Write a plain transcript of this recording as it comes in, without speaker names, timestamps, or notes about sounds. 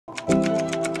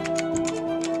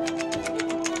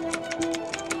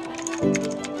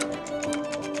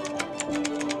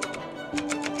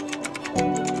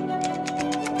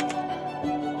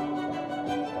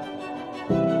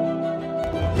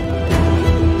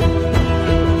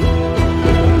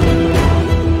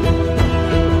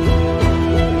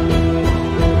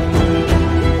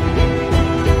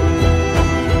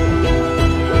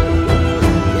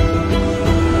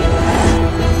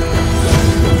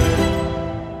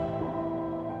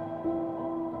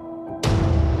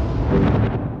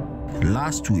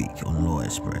Last week on Law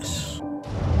Express.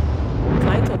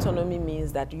 Client autonomy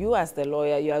means that you as the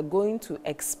lawyer, you are going to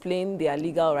explain their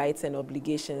legal rights and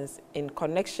obligations in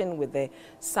connection with the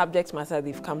subject matter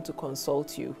they've come to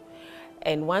consult you.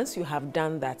 And once you have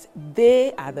done that,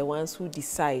 they are the ones who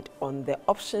decide on the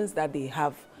options that they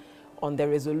have on the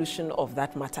resolution of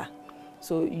that matter.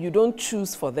 So you don't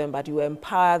choose for them, but you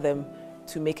empower them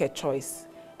to make a choice.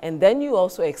 And then you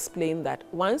also explain that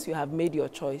once you have made your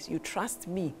choice, you trust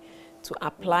me to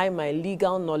apply my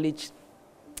legal knowledge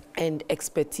and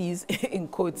expertise, in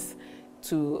quotes,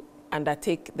 to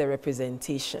undertake the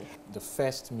representation. The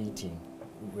first meeting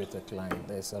with the client,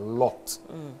 there's a lot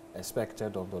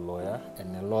expected of the lawyer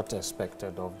and a lot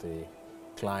expected of the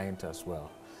client as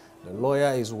well. The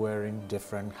lawyer is wearing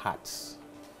different hats.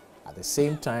 At the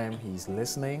same time, he's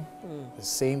listening. At the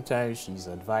same time, she's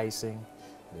advising.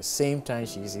 At the same time,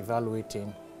 she's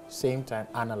evaluating. Same time,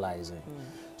 analyzing.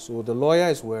 So the lawyer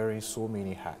is wearing so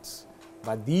many hats.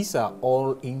 But these are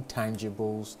all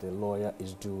intangibles the lawyer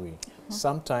is doing.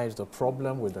 Sometimes the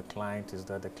problem with the client is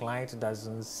that the client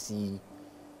doesn't see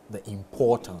the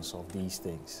importance of these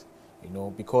things, you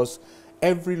know, because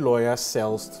every lawyer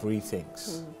sells three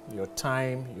things: your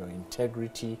time, your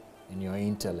integrity, and your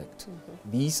intellect.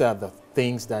 These are the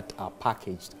things that are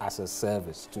packaged as a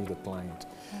service to the client.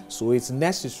 So it's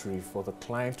necessary for the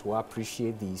client to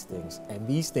appreciate these things, and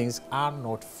these things are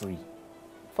not free.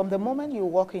 From the moment you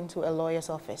walk into a lawyer's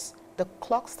office, the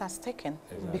clock starts ticking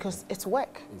because it's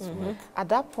work. It's work. At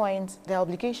that point, the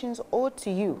obligations owed to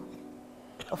you.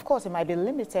 Of course, it might be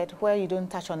limited where you don't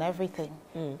touch on everything,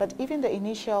 but even the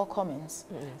initial comments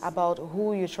about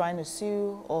who you're trying to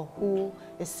sue or who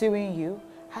is suing you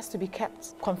has to be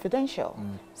kept confidential.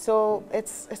 So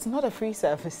it's not a free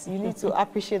service. You need to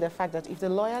appreciate the fact that if the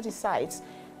lawyer decides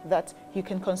that you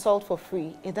can consult for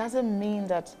free, it doesn't mean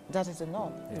that that is the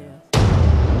norm.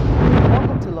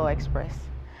 Welcome to Law Express.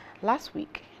 Last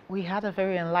week, we had a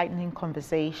very enlightening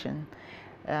conversation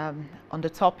on the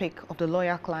topic of the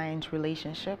lawyer-client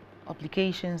relationship,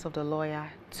 obligations of the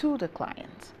lawyer to the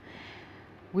client.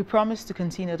 We promised to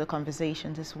continue the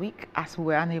conversation this week as we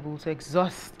were unable to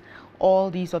exhaust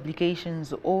all these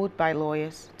obligations owed by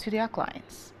lawyers to their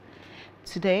clients.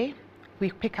 Today, we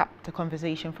pick up the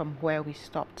conversation from where we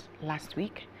stopped last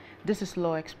week. This is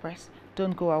Law Express.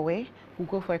 Don't go away. We'll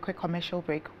go for a quick commercial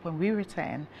break. When we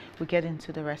return, we get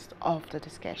into the rest of the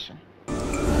discussion.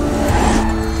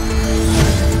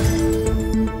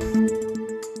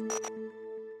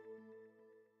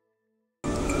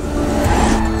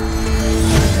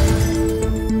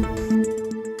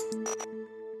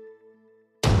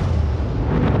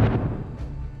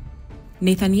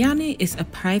 Nathaniane is a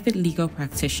private legal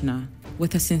practitioner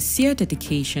with a sincere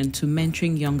dedication to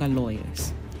mentoring younger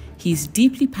lawyers. He is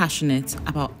deeply passionate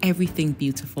about everything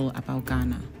beautiful about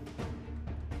Ghana.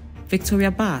 Victoria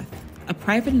Bath, a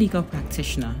private legal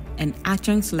practitioner and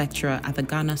adjunct lecturer at the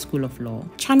Ghana School of Law,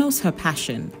 channels her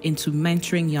passion into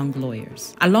mentoring young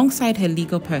lawyers. Alongside her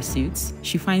legal pursuits,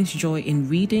 she finds joy in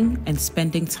reading and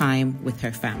spending time with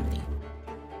her family.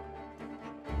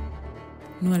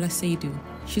 Noella Seydu.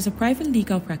 She's a private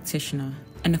legal practitioner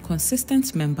and a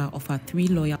consistent member of our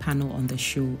 3-lawyer panel on the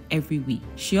show every week.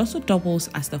 She also doubles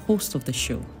as the host of the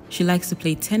show. She likes to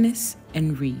play tennis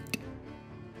and read.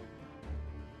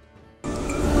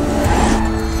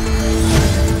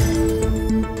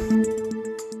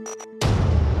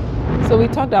 So we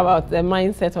talked about the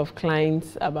mindset of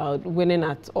clients, about winning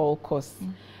at all costs,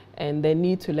 and the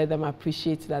need to let them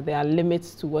appreciate that there are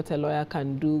limits to what a lawyer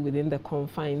can do within the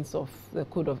confines of the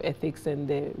code of ethics and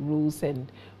the rules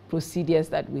and procedures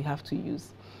that we have to use.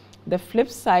 The flip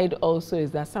side also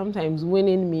is that sometimes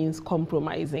winning means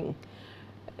compromising.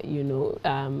 You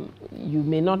know, you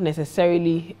may not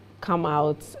necessarily come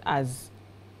out as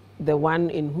the one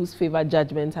in whose favor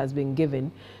judgment has been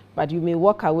given, but you may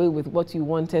walk away with what you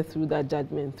wanted through that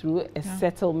judgment, through a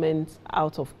settlement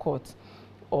out of court,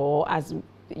 or as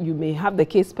you may have the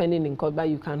case pending in court, but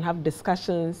you can have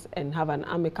discussions and have an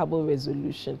amicable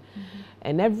resolution.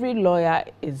 And every lawyer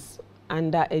is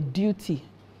under a duty.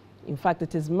 In fact,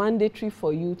 it is mandatory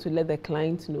for you to let the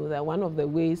client know that one of the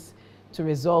ways to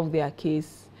resolve their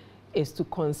case is to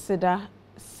consider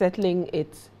settling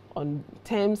it on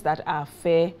terms that are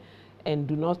fair and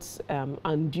do not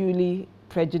unduly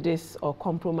prejudice or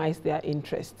compromise their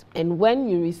interest. And when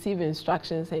you receive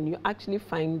instructions and you actually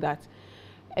find that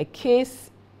a case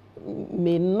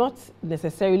may not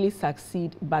necessarily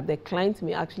succeed, but the client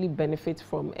may actually benefit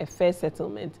from a fair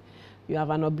settlement, you have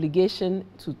an obligation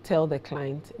to tell the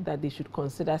client that they should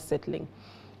consider settling.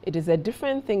 It is a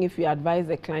different thing if you advise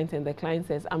the client and the client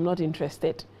says, I'm not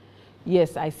interested.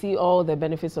 yes, I see all the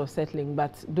benefits of settling,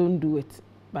 but don't do it.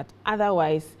 But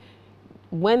otherwise,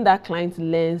 when that client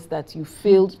learns that you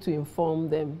failed to inform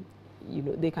them,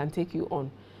 they can take you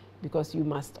on, because you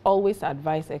must always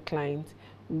advise a client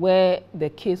where the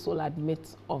case will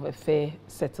admit of a fair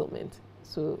settlement.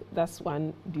 So that's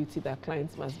one duty that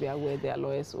clients must be aware their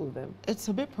lawyers owe them. It's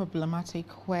a bit problematic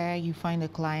where you find a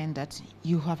client that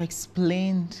you have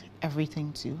explained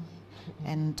everything to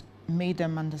and made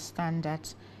them understand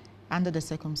that under the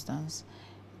circumstance,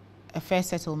 a fair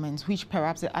settlement, which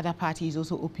perhaps the other party is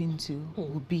also open to,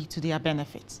 would be to their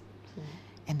benefit.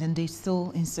 And then they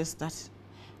still insist that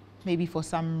maybe for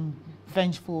some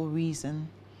vengeful reason,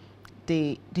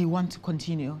 they want to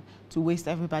continue to waste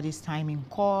everybody's time in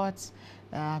court,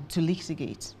 to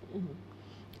litigate.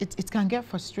 It can get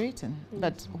frustrating,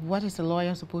 but what is a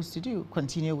lawyer supposed to do?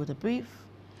 Continue with the brief,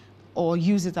 or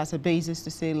use it as a basis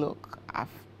to say, look, I've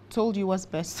told you what's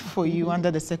best for you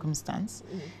under the circumstance.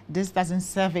 This doesn't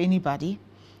serve anybody,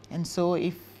 and so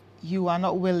if you are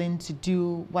not willing to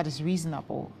do what is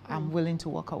reasonable, I'm willing to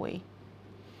walk away.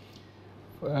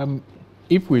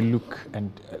 If we look,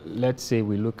 and let's say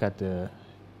we look at the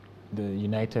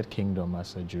United Kingdom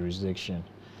as a jurisdiction,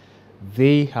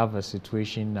 they have a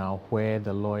situation now where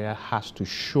the lawyer has to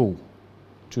show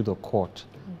to the court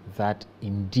that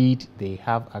indeed they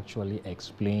have actually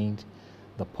explained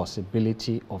the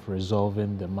possibility of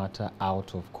resolving the matter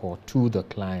out of court to the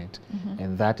client,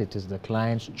 and that it is the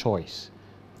client's choice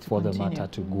for the matter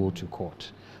to go to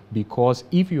court. Because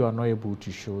if you are not able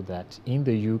to show that in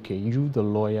the UK, you, the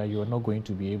lawyer, you are not going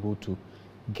to be able to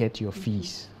get your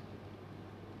fees.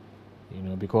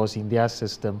 Because in their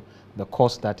system, the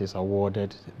cost that is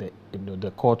awarded,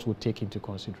 the court will take into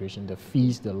consideration the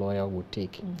fees the lawyer would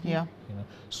take. Yeah.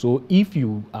 So if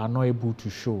you are not able to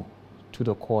show to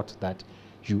the court that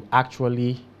you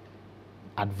actually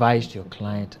advised your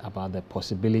client about the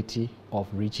possibility of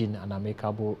reaching an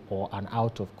amicable or an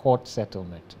out-of-court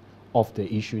settlement of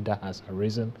the issue that has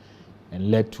arisen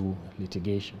and led to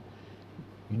litigation,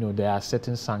 there are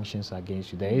certain sanctions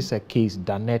against you. There is a case,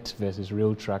 Danette versus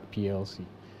Rail Track PLC,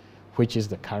 which is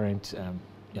the current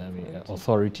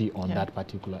authority on that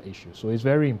particular issue. So it's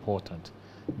very important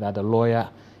that the lawyer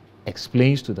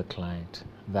explains to the client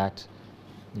that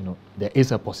there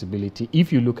is a possibility.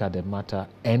 If you look at the matter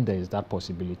and there is that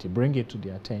possibility, bring it to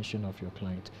the attention of your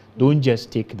client. Don't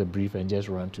just take the brief and just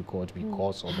run to court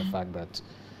because of the fact that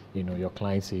your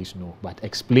client says no, but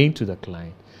explain to the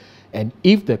client. And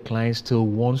if the client still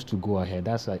wants to go ahead,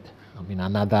 that's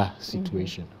another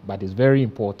situation. But it's very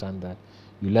important that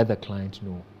you let the client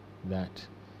know that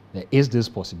there is this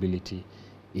possibility.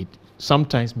 It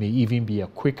sometimes may even be a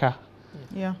quicker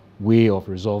way of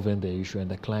resolving the issue, and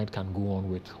the client can go on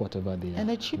with whatever they are. And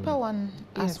a cheaper one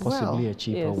as well. Possibly a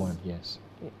cheaper one, yes.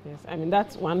 Yes,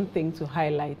 that's one thing to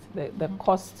highlight, the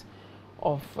cost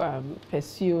of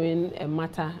pursuing a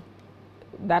matter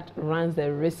that runs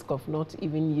the risk of not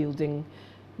even yielding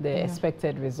the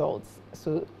expected results.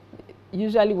 So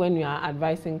usually when you are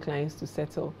advising clients to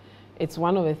settle, it's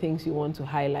one of the things you want to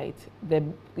highlight.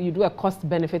 You do a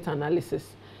cost-benefit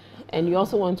analysis, and you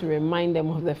also want to remind them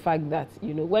of the fact that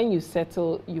when you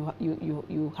settle,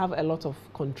 you have a lot of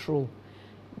control.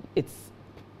 It's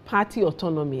party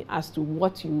autonomy as to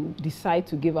what you decide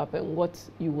to give up and what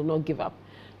you will not give up.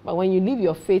 But when you leave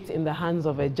your fate in the hands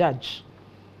of a judge,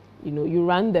 you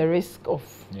run the risk of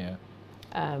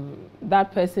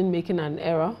that person making an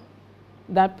error,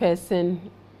 that person,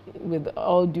 with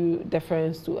all due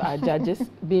deference to our judges,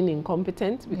 being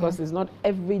incompetent, because it's not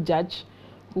every judge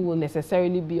who will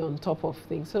necessarily be on top of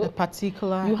things. So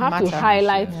you have to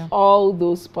highlight all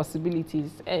those possibilities,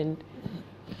 and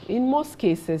in most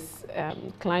cases,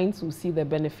 clients will see the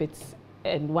benefits,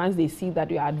 and once they see that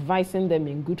you are advising them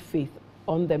in good faith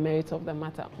on the merits of the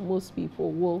matter, most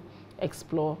people will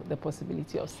explore the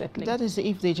possibility of settling. That is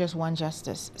if they just want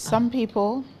justice. Some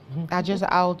people are just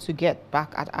out to get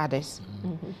back at others.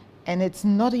 And it's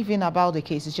not even about the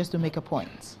case, it's just to make a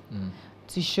point,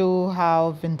 to show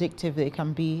how vindictive they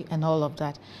can be and all of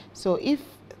that. So if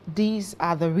these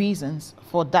are the reasons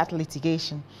for that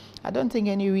litigation, I don't think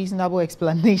any reasonable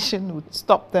explanation would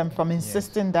stop them from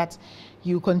insisting that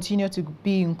you continue to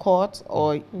be in court,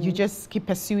 or you just keep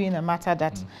pursuing a matter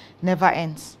that never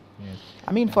ends.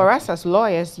 For us as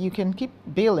lawyers, you can keep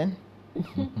billing.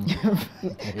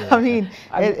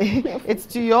 It's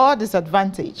to your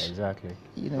disadvantage. Exactly.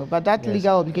 But that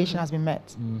legal obligation has been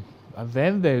met. And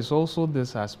then there is also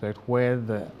this aspect where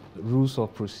the rules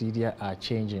of procedure are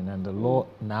changing, and the law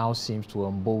now seems to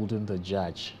embolden the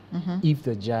judge. If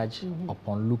the judge,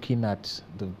 upon looking at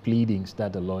the pleadings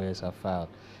that the lawyers have filed,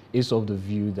 is of the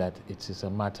view that it is a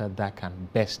matter that can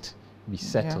best be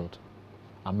settled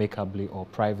amicably or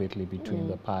privately between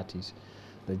the parties,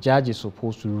 the judge is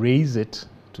supposed to raise it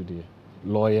to the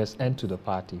lawyers and to the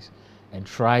parties and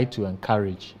try to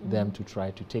encourage them to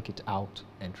try to take it out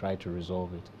and try to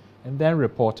resolve it, and then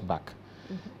report back.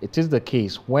 It is the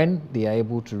case when they are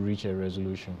able to reach a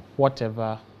resolution,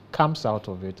 whatever comes out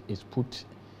of it is put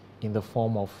in the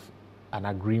form of an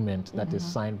agreement that is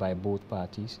signed by both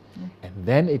parties, and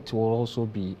then it will also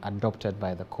be adopted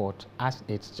by the court as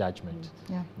its judgment.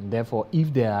 And therefore,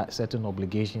 if there are certain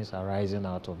obligations arising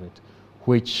out of it,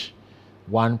 which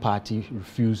one party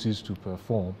refuses to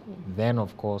perform, then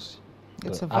of course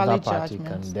the other party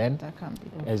can then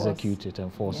execute it,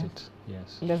 enforce it.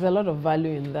 Yes. There's a lot of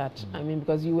value in that. I mean,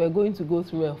 because you were going to go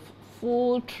through a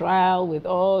full trial with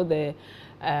all the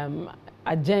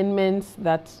adjournments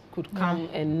that could come,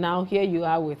 and now here you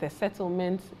are with a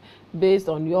settlement based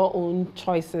on your own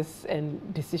choices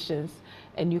and decisions,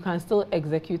 and you can still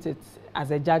execute it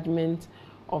as a judgment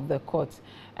of the court.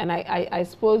 And I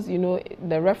suppose, you know,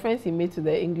 the reference he made to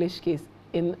the English case,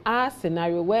 in our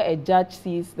scenario where a judge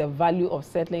sees the value of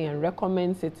settling and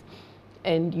recommends it,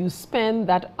 and you spend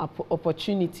that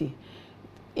opportunity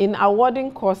in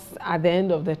awarding costs at the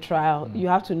end of the trial, you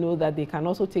have to know that they can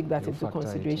also take that into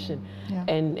consideration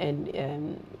and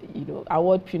you know,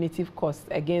 award punitive costs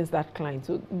against that client.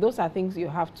 So those are things you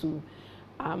have to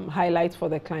highlight for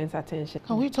the client's attention.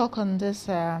 Can we talk on this,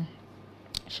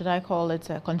 should I call it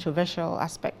controversial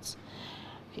aspects,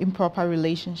 improper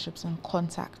relationships and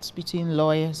contacts between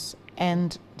lawyers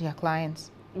and their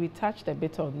clients? We touched a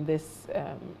bit on this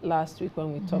last week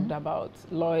when we talked about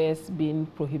lawyers being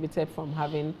prohibited from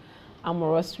having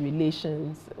amorous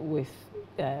relations with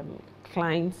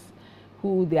clients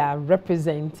who they are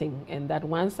representing, and that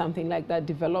once something like that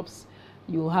develops,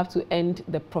 you have to end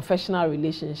the professional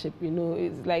relationship. You know,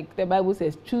 it's like the Bible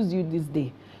says, choose you this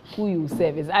day who you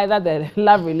serve. It's either the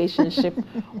love relationship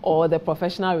or the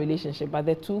professional relationship, but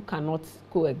the two cannot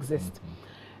coexist.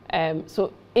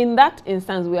 So in that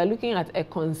instance, we are looking at a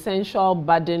consensual,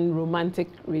 budding, romantic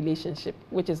relationship,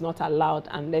 which is not allowed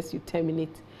unless you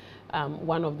terminate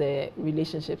one of the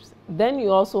relationships. Then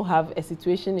you also have a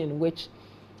situation in which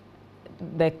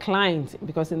the client,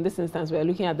 because in this instance we are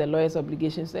looking at the lawyer's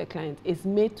obligations to the client, is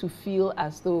made to feel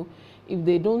as though if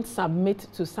they don't submit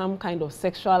to some kind of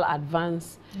sexual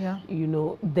advance, you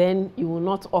know, then you will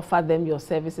not offer them your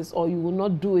services, or you will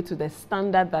not do it to the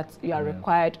standard that you are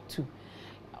required to.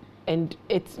 And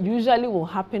it usually will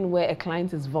happen where a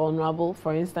client is vulnerable.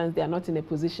 For instance, they are not in a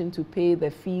position to pay the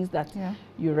fees that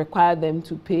you require them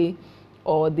to pay,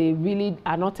 or they really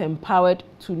are not empowered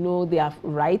to know their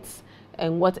rights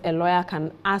and what a lawyer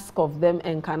can ask of them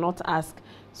and cannot ask.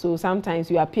 So sometimes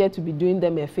you appear to be doing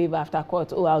them a favor after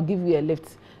court. Oh, I'll give you a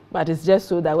lift. But it's just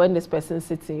so that when this person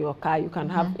sits in your car, you can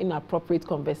have inappropriate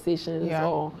conversations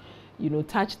or, you know,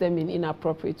 touch them in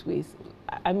inappropriate ways.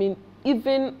 I mean,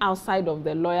 even outside of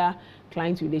the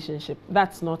lawyer-client relationship,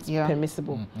 that's not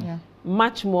permissible.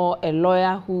 Much more a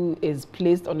lawyer who is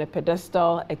placed on a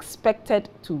pedestal, expected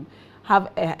to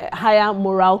have a higher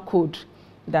moral code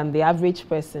than the average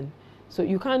person. So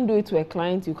you can't do it to a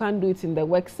client, you can't do it in the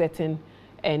work setting,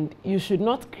 and you should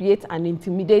not create an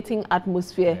intimidating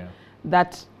atmosphere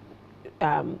that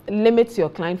limits your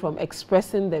client from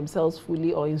expressing themselves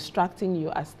fully or instructing you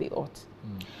as they ought.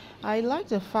 I like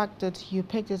the fact that you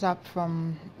picked it up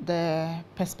from the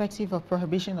perspective of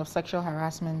prohibition of sexual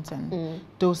harassment and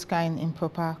those kind of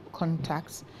improper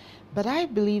contacts. But I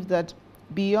believe that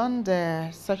beyond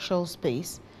the sexual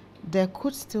space, there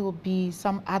could still be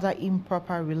some other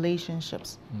improper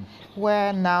relationships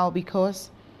where now, because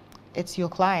it's your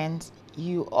client,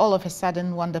 you all of a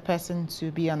sudden want the person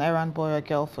to be an errand boy or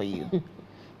girl for you.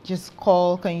 Just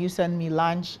call, can you send me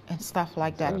lunch and stuff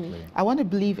like that. I want to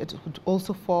believe it would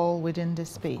also fall within this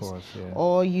space. Of course,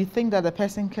 or you think that the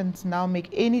person can now make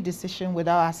any decision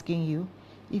without asking you,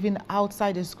 even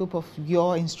outside the scope of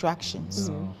your instructions.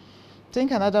 I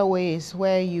think another way is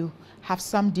where you have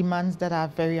some demands that are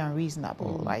very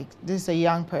unreasonable. Like, this is a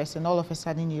young person, all of a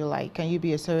sudden you're like, can you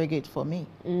be a surrogate for me?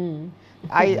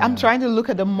 I'm trying to look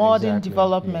at the modern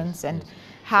developments and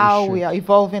how we are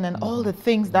evolving and all the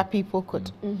things that people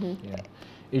could.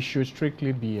 It should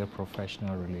strictly be a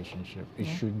professional relationship. It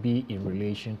should be in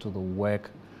relation to the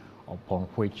work upon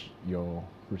which your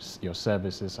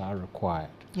services are required.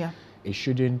 It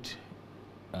shouldn't,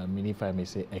 if I may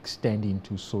say, extend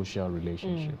into social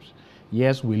relationships.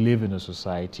 Yes, we live in a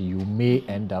society. You may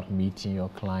end up meeting your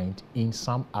client in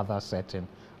some other setting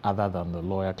other than the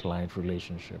lawyer-client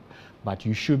relationship. But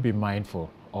you should be mindful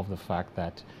of the fact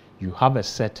that you have a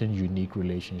certain unique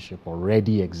relationship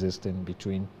already existing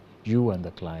between you and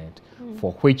the client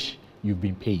for which you've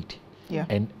been paid. Yeah.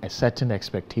 And a certain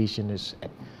expectation is,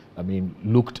 I mean,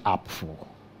 looked up for,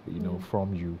 you know,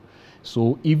 from you.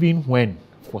 So even when,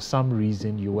 for some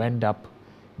reason, you end up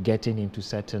getting into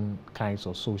certain kinds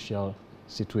of social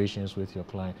situations with your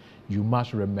client, you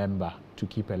must remember to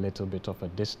keep a little bit of a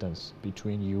distance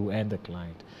between you and the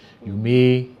client. You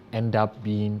may end up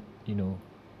being, you know,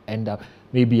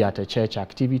 maybe at a church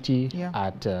activity,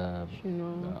 at I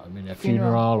mean, a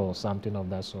funeral or something of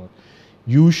that sort.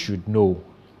 You should know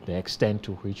the extent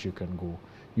to which you can go.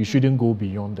 You shouldn't go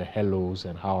beyond the hellos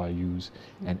and how are yous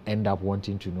and end up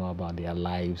wanting to know about their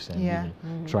lives and you know,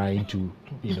 trying to,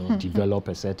 you know, develop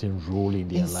a certain role in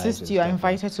their lives. Insist you are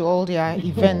invited to all their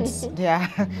events, their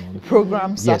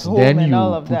programs yes, at home then and you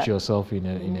all of put that. yourself in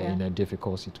a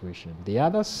difficult situation. The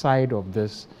other side of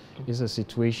this is a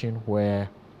situation where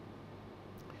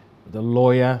the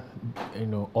lawyer, you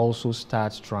know, also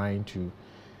starts trying to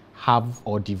have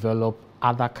or develop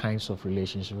other kinds of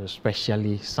relationships,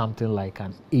 especially something like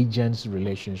an agent's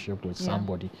relationship with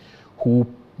somebody who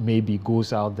maybe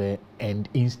goes out there and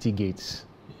instigates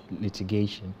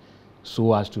litigation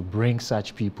so as to bring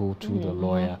such people to the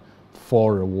lawyer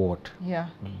for reward. Yeah.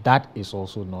 That is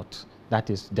also not, that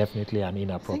is definitely an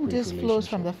inappropriate I think this relationship. flows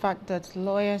from the fact that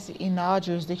lawyers in our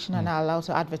jurisdiction are not allowed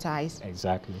to advertise.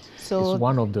 Exactly. So it's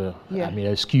one of the I mean,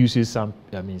 excuses some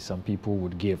people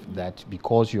would give, that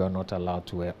because you are not allowed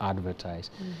to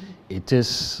advertise, it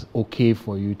is okay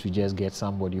for you to just get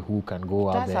somebody who can go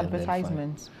out there. That's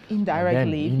advertisement.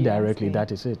 Indirectly. Indirectly,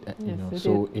 that is it. You know,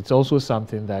 so it's also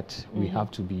something that we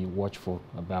have to be watchful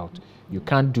about. You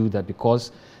can't do that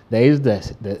because there is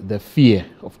the fear,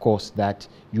 of course, that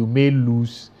you may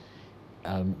lose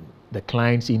the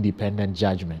client's independent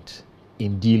judgment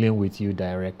in dealing with you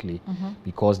directly,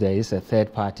 because there is a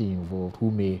third party involved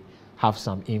who may have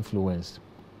some influence,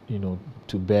 you know,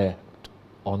 to bear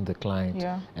on the client.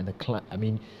 Yeah. And the client, I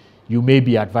mean, you may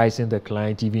be advising the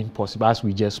client, even possible, as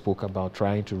we just spoke about,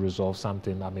 trying to resolve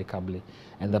something amicably,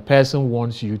 and the person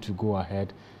wants you to go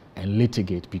ahead and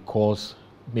litigate because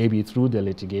maybe through the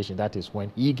litigation, that is when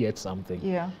he gets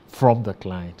something from the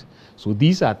client. So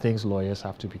these are things lawyers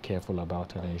have to be careful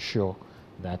about and ensure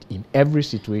that in every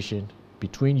situation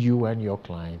between you and your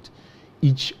client,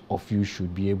 each of you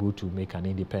should be able to make an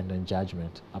independent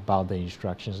judgment about the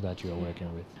instructions that you are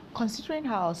working with. Considering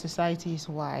how our society is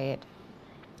wired,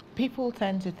 people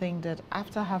tend to think that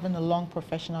after having a long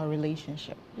professional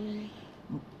relationship,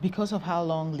 because of how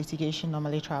long litigation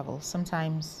normally travels,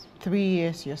 sometimes 3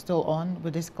 years you're still on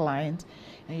with this client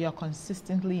and you're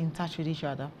consistently in touch with each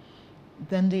other,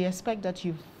 then they expect that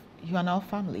you are now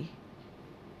family.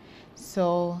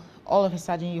 So all of a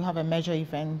sudden you have a major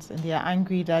event and they are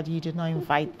angry that you did not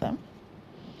invite them,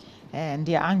 and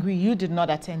they are angry you did not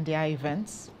attend their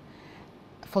events,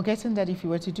 forgetting that if you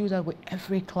were to do that with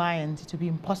every client, it would be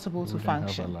impossible to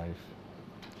function. Have a life.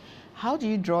 How do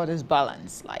you draw this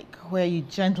balance, like where you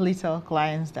gently tell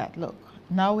clients that, look,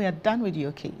 now we are done with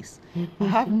your case. I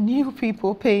have new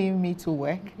people paying me to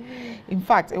work. In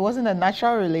fact, it wasn't a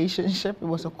natural relationship. It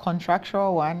was a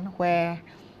contractual one where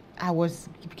I was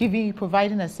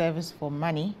providing a service for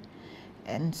money.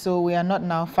 And so we are not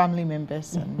now family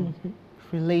members and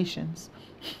relations.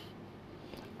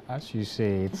 As you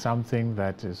say, it's something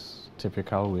that is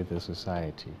typical with the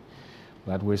society.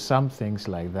 But with some things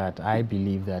like that, I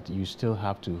believe that you still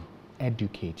have to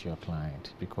educate your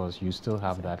client because you still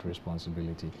have that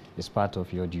responsibility. It's part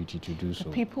of your duty to do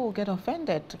so. People will get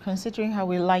offended considering how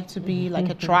we like to be like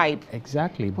a tribe.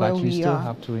 Exactly, but you still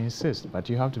have to insist, but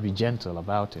you have to be gentle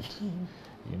about it.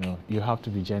 You know, you have to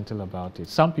be gentle about it.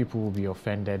 Some people will be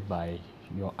offended by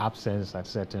your absence at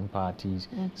certain parties,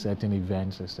 certain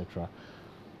events, etc.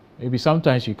 Maybe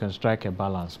sometimes you can strike a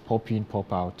balance, pop in,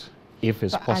 pop out, if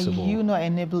it's possible. Are you not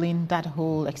enabling that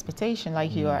whole expectation,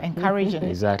 like you are encouraging it?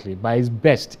 Exactly, but it's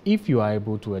best if you are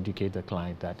able to educate the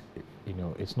client that, you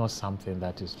know, it's not something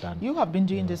that is done. You have been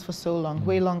doing this for so long,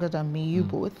 way longer than me, you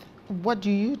both. What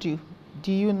do? Do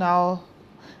you now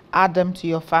add them to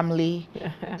your family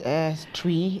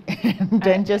tree and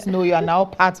then just know you are now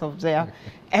part of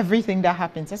everything that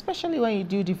happens, especially when you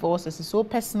do divorces? It's so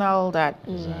personal that,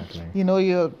 you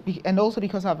know, and also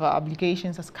because of our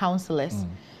obligations as counselors,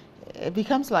 it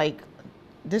becomes like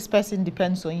this person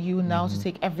depends on you now to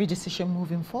take every decision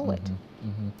moving forward.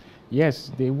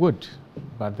 Yes, they would,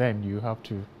 but then you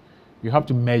have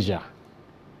to measure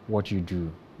what you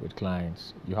do with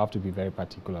clients. You have to be very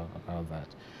particular about that.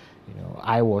 You know,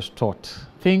 I was taught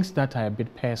things that are a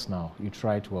bit personal, you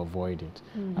try to avoid it.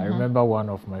 I remember one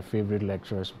of my favorite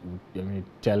lecturers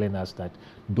telling us that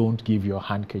don't give your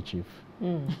handkerchief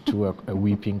to a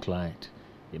weeping client.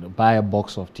 you know, buy a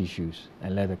box of tissues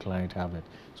and let the client have it.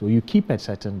 So you keep a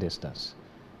certain distance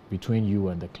between you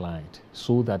and the client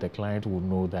so that the client will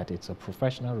know that it's a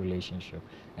professional relationship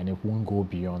and it won't go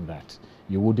beyond that.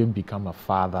 You wouldn't become a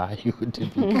father, you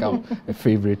wouldn't become a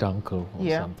favorite uncle or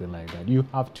something like that. You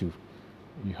have to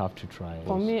try it.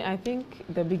 For me, I think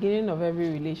the beginning of every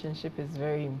relationship is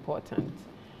very important.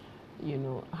 You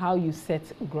know, how you set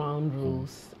ground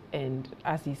rules and,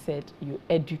 as he said, you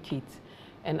educate.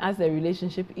 And as the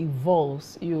relationship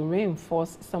evolves, you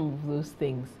reinforce some of those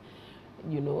things.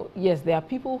 You know, yes, there are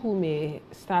people who may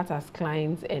start as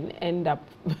clients and end up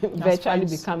virtually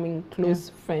becoming close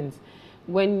friends.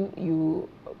 When you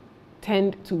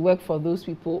tend to work for those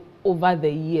people over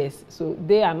the years, so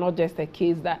they are not just a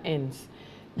case that ends.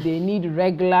 They need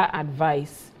regular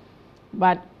advice.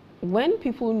 But when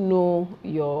people know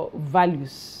your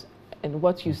values and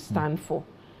what you stand for,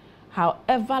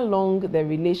 however long the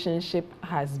relationship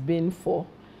has been for,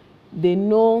 they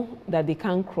know that they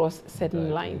can't cross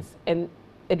certain lines. And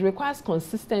it requires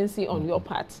consistency on your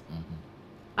part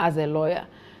as a lawyer.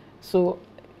 So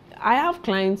I have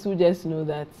clients who just know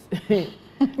that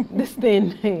this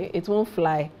thing, it won't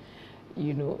fly.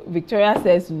 You know, Victoria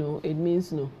says no, it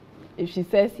means no. If she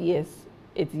says yes,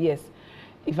 it's yes.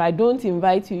 If I don't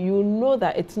invite you, you know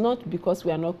that it's not because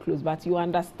we are not close, but you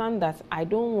understand that I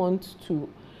don't want to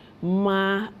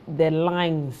mar the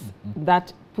lines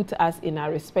that put us in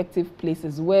our respective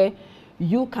places where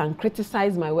you can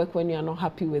criticize my work when you are not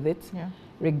happy with it,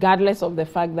 regardless of the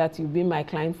fact that you've been my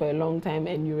client for a long time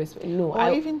and you respect. No,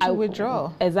 or even to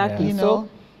withdraw. Exactly. You know? So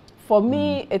for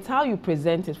me, it's how you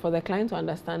present it for the client to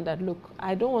understand that, look,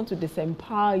 I don't want to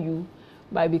disempower you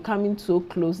by becoming so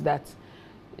close that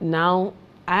now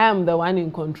I am the one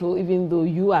in control, even though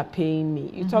you are paying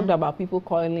me. You talked about people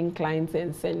calling clients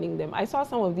and sending them. I saw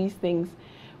some of these things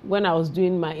when I was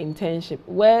doing my internship,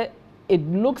 where it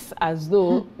looks as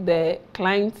though the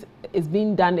client is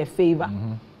being done a favor.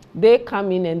 They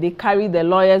come in and they carry the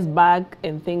lawyer's bag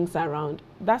and things around.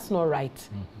 That's not right.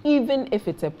 Even if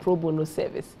it's a pro bono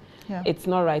service, it's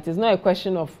not right. It's not a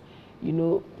question of, you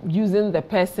know, using the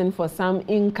person for some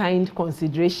in-kind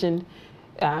consideration,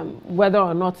 whether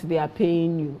or not they are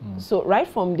paying you. So right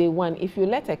from day one, if you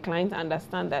let a client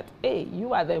understand that, hey,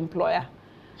 you are the employer,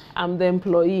 I'm the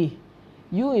employee,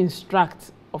 you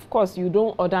instruct. Of course, you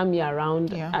don't order me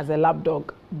around as a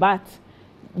lapdog, but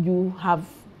you have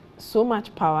so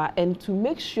much power, and to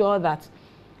make sure that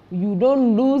you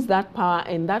don't lose that power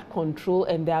and that control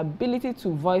and the ability to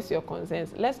voice your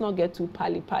concerns, let's not get too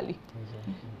pally-pally.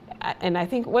 And I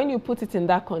think when you put it in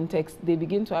that context, they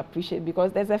begin to appreciate,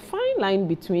 because there's a fine line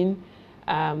between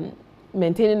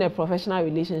maintaining a professional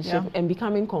relationship and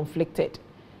becoming conflicted.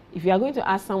 If you are going to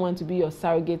ask someone to be your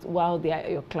surrogate while they are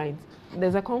your client,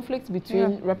 there's a conflict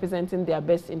between representing their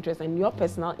best interest and your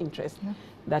personal interest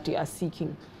that you are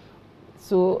seeking.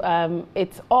 So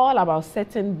it's all about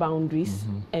setting boundaries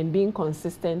and being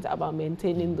consistent about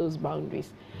maintaining those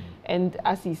boundaries. And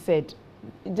as he said,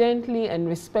 gently and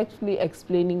respectfully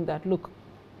explaining that, look,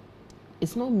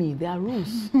 it's not me, there are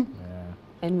rules.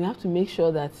 And we have to make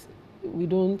sure that we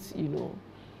don't, you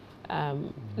know,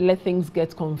 let things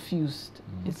get confused.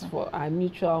 It's for our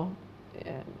mutual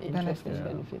interest and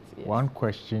benefits. Yes. One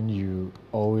question you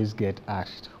always get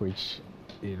asked, which,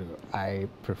 you know, I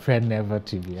prefer never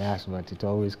to be asked, but it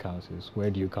always counts, is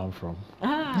where do you come from?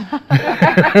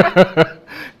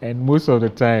 And most of the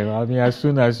time, I mean, as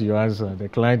soon as you answer, the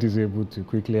client is able to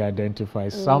quickly identify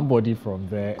somebody from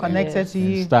there connected to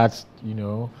you. Starts, you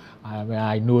know, I mean,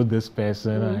 I know this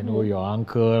person, I know your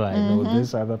uncle, I know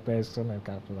this other person, and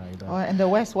kind of like that. Oh, and the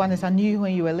worst one is, I knew you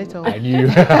when you were little. I knew.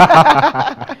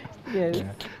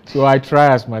 So I try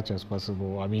as much as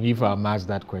possible. I mean, if I'm asked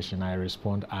that question, I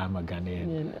respond, I'm a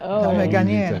Ghanaian. I'm a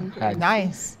Ghanaian.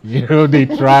 Nice. You know, they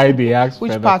ask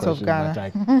which part of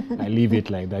Ghana? But I leave it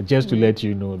like that, just to let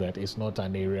you know that it's not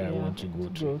an area I want to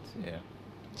go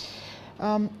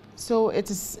to. So it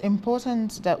is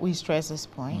important that we stress this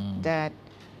point, that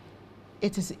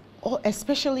it is,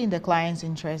 especially in the client's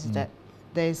interest, that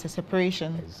there is a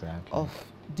separation of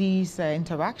these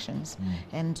interactions,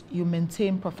 and you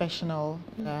maintain professional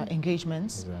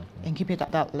engagements and keep it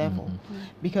at that level.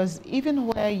 Because even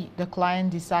where the client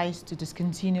decides to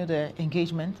discontinue the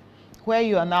engagement, where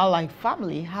you are now like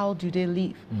family, how do they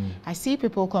leave? I see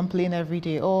people complain every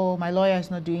day, oh, my lawyer is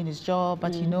not doing his job,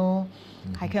 but you know,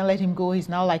 I can't let him go, he's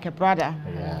now like a brother.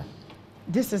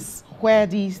 This is where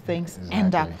these things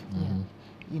end up.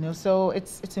 You know, so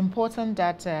it's important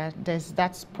that there's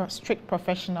that strict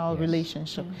professional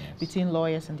relationship between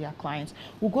lawyers and their clients.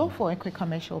 We'll go for a quick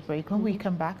commercial break. When we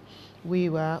come back,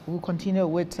 we'll continue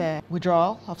with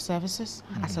withdrawal of services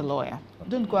as a lawyer.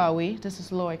 Don't go away. This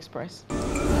is Law Express.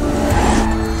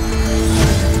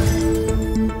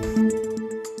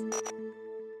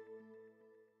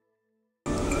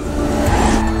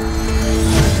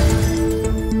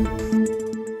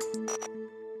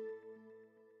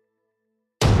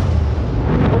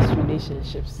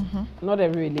 Relationships. Not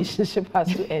every relationship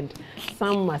has to end.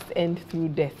 Some must end through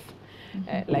death,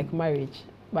 like marriage.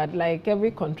 But like every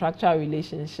contractual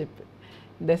relationship,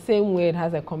 the same way it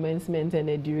has a commencement and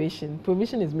a duration,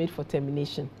 provision is made for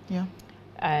termination. Yeah.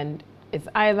 And it's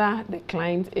either the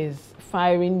client is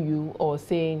firing you or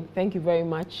saying, thank you very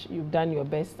much, you've done your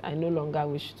best, I no longer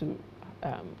wish to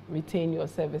retain your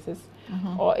services.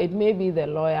 Or it may be the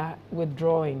lawyer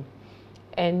withdrawing.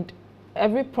 And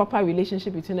every proper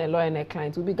relationship between a lawyer and a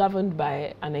client will be governed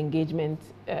by an engagement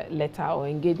letter or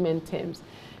engagement terms.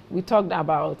 We talked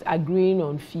about agreeing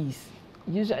on fees.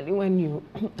 Usually when you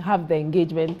have the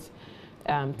engagement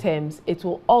terms, it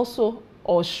will also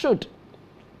or should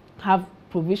have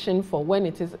provision for when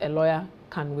it is a lawyer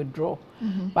can withdraw.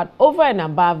 But over and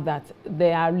above that,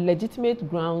 there are legitimate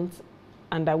grounds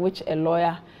under which a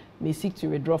lawyer may seek to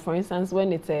withdraw. For instance,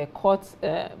 when it's a court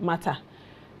matter,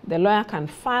 the lawyer can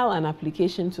file an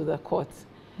application to the court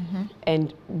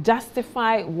and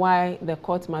justify why the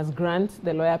court must grant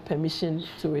the lawyer permission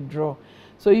to withdraw.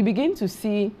 So you begin to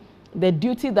see the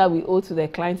duty that we owe to the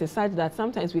client is such that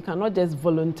sometimes we cannot just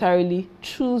voluntarily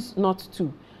choose not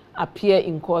to appear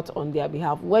in court on their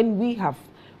behalf when we have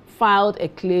filed a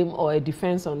claim or a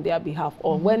defense on their behalf,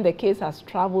 or when the case has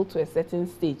traveled to a certain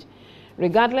stage.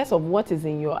 Regardless of what is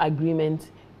in your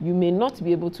agreement, you may not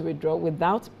be able to withdraw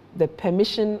without the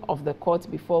permission of the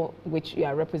court before which you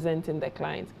are representing the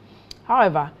client.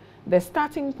 However, the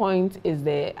starting point is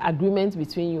the agreement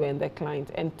between you and the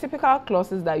client. And typical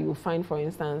clauses that you find, for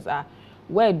instance, are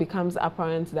where it becomes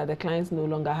apparent that the client no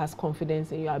longer has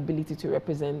confidence in your ability to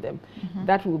represent them.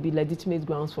 That will be legitimate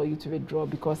grounds for you to withdraw,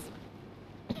 because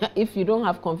if you don't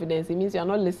have confidence, it means you're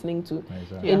not listening to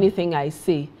anything I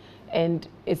say. And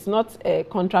it's not a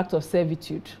contract of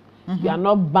servitude. You are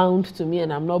not bound to me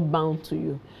and I'm not bound to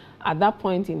you. At that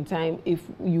point in time, if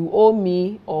you owe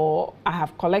me or I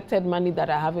have collected money that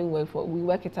I haven't worked for, we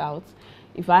work it out.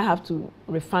 If I have to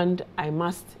refund, I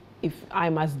must. If I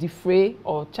must defray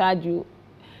or charge you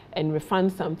and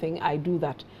refund something, I do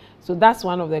that. So that's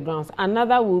one of the grounds.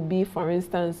 Another will be, for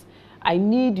instance, I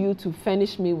need you to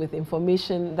furnish me with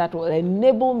information that will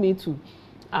enable me to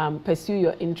pursue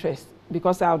your interest,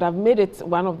 because I would have made it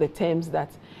one of the terms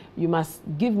that you must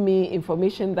give me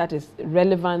information that is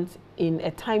relevant in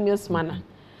a timeous manner.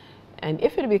 And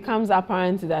if it becomes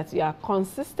apparent that you are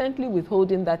consistently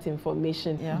withholding that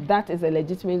information, that is a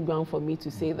legitimate ground for me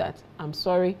to say that I'm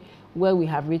sorry, where we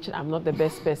have reached, I'm not the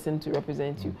best person to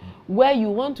represent you. Where you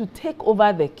want to take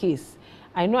over the case,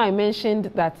 I know I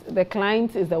mentioned that the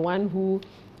client is the one who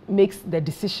makes the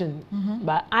decision,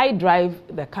 but I drive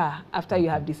the car after you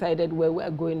have decided where we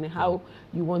are going and how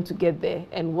you want to get there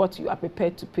and what you are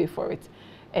prepared to pay for it.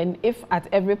 And if at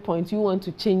every point you want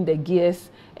to change the gears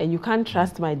and you can't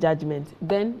trust my judgment,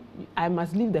 then I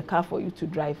must leave the car for you to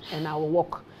drive and I will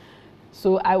walk.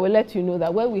 So I will let you know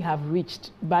that where we have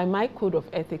reached, by my code of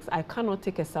ethics, I cannot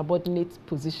take a subordinate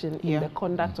position in the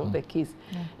conduct of the case.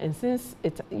 And since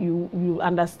you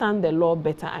understand the law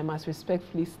better, I must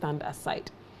respectfully stand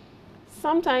aside.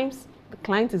 Sometimes the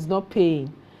client is not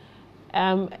paying,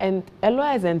 and a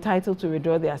lawyer is entitled to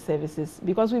withdraw their services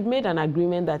because we've made an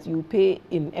agreement that you pay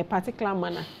in a particular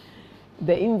manner.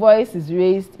 The invoice is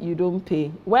raised, you don't pay.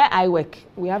 Where I work,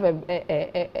 we have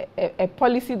a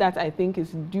policy that I think is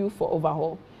due for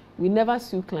overhaul. We never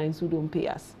sue clients who don't pay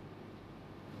us.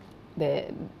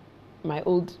 My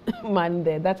old man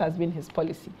there, that has been his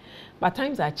policy. But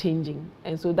times are changing,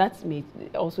 and so that may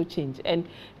also change. And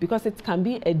because it can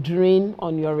be a drain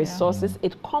on your resources,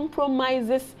 it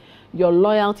compromises your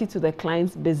loyalty to the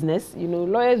client's business. You know,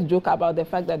 lawyers joke about the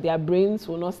fact that their brains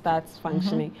will not start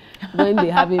functioning when they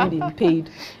haven't been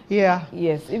paid.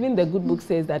 Yes, even the good book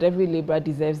says that every laborer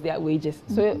deserves their wages.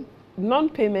 So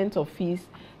non-payment of fees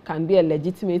can be a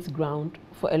legitimate ground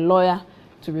for a lawyer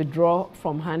to withdraw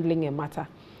from handling a matter.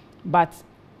 But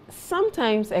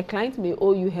sometimes a client may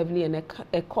owe you heavily and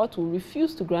a court will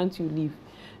refuse to grant you leave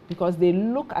because they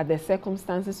look at the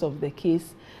circumstances of the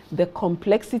case, the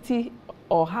complexity,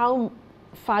 or how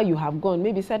far you have gone.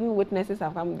 Maybe certain witnesses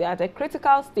have come, they're at a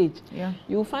critical stage.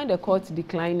 You'll find a court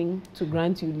declining to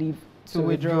grant you leave to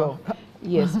withdraw.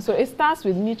 Yes, so it starts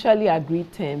with mutually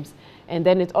agreed terms. And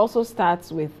then it also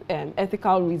starts with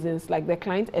ethical reasons, like the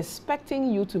client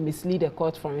expecting you to mislead a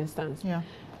court, for instance. Yeah.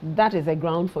 That is a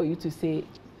ground for you to say,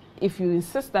 if you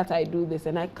insist that I do this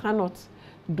and I cannot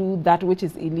do that which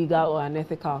is illegal or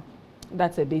unethical,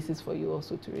 that's a basis for you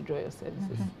also to withdraw your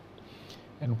services.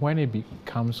 And when it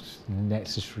becomes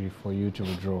necessary for you to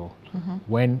withdraw,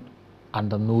 when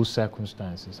under no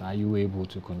circumstances are you able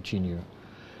to continue,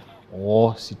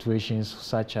 or situations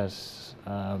such as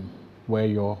where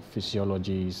your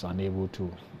physiology is unable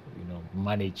to,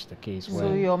 manage the case.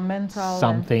 So your mental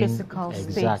something, and physical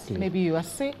exactly. state. Maybe you are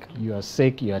sick. You are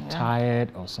sick, you are tired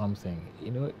or something.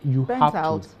 You Burnt have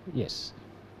out. to, yes,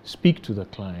 speak to the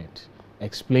client,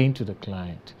 explain to the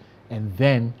client, and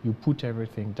then you put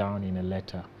everything down in a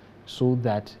letter so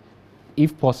that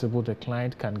if possible, the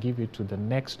client can give it to the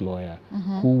next lawyer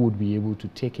who would be able to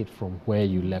take it from where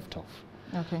you left off.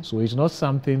 Okay. So it's not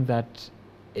something that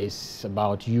is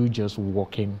about you just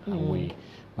walking away,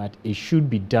 but it should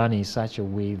be done in such a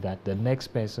way that the next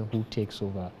person who takes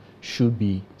over should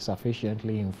be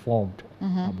sufficiently informed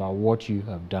about what you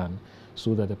have done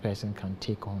so that the person can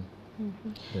take on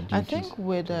the duties. I think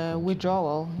with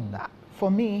withdrawal, for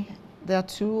me, there are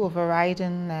two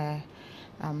overriding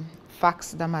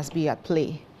facts that must be at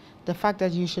play. The fact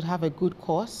that you should have a good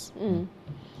cause,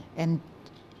 and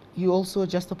you also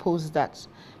just oppose that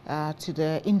to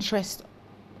the interest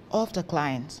of the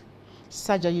client,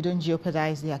 such that you don't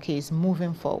jeopardize their case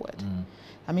moving forward.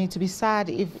 I mean, to be sad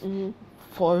if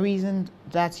for a reason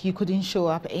that you couldn't show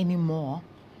up anymore,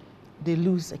 they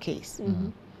lose a case.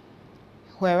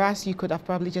 Whereas you could have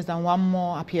probably just done one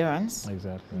more appearance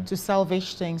to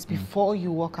salvage things before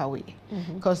you walk away.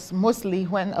 Because mostly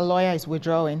when a lawyer is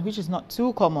withdrawing, which is not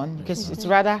too common, because it's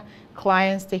rather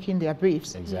clients taking their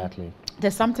briefs.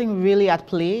 There's something really at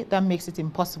play that makes it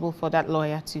impossible for that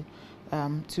lawyer to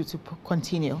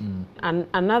continue. And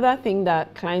another thing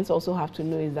that clients also have to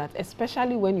know is that,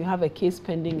 especially when you have a case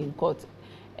pending in court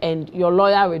and your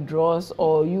lawyer withdraws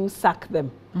or you sack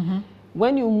them,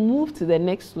 when you move to the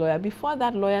next lawyer, before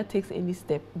that lawyer takes any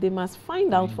step, they must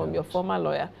find out from your former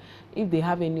lawyer if they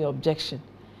have any objection.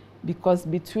 Because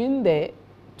between the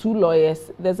two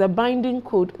lawyers, there's a binding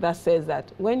code that says that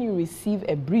when you receive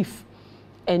a brief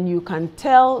and you can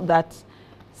tell that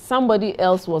somebody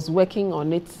else was working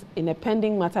on it in a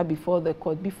pending matter before the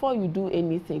court, before you do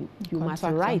anything, you must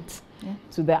write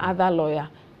to the other lawyer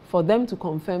for them to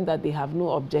confirm that they have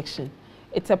no objection.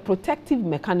 It's a protective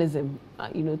mechanism,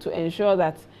 to ensure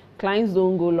that clients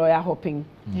don't go lawyer hopping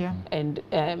and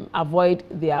avoid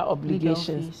their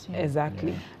obligations.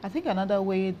 Exactly. I think another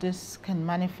way this can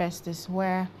manifest is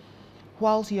where,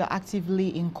 whilst you're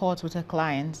actively in court with a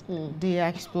client, they are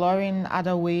exploring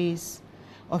other ways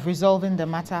of resolving the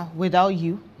matter without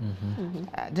you.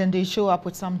 Then they show up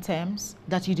with some terms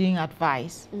that you didn't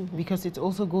advise, because it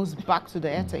also goes back to the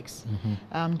ethics.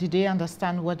 Did they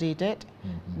understand what they did?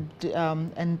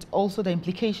 And also the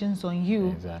implications on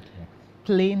you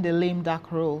playing the lame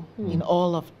duck role in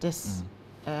all of this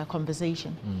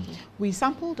conversation. We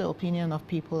sampled the opinion of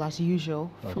people as usual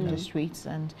from the streets,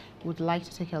 and would like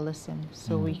to take a listen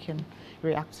so we can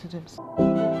react to this.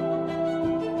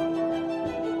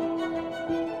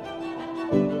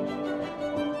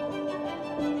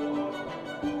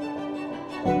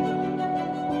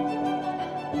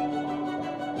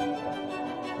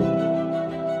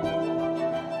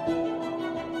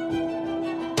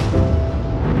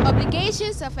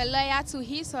 Obligations of a lawyer to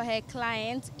his or her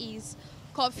client is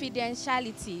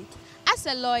confidentiality. As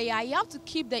a lawyer, you have to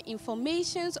keep the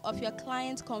information of your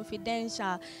client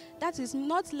confidential. That is,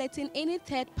 not letting any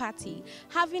third party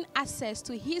having access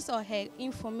to his or her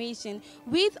information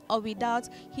with or without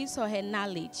his or her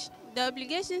knowledge. The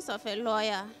obligations of a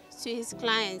lawyer to his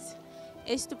clients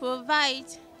is to provide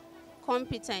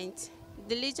competent,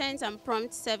 diligent and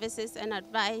prompt services and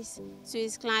advice to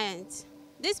his clients.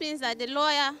 This means that the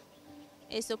lawyer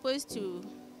is supposed to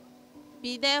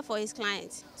be there for his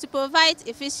clients, to provide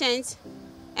efficient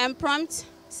and prompt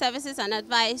services and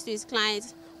advice to his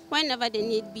clients whenever they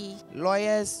need be.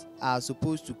 Lawyers are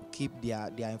supposed to keep their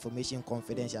information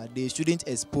confidential. They shouldn't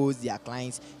expose their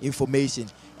clients' information.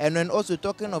 And when also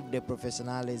talking of the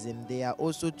professionalism, they are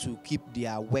also to keep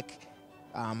their work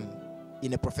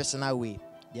in a professional way.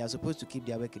 They are supposed to keep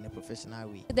their work in a professional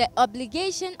way. The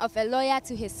obligation of a lawyer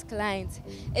to his client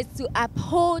is to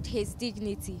uphold his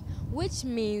dignity, which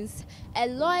means a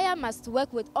lawyer must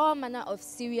work with all manner of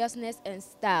seriousness and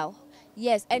style.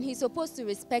 Yes, and he's supposed to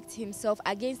respect himself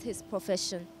against his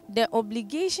profession. The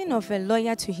obligation of a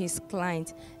lawyer to his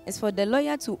client is for the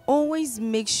lawyer to always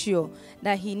make sure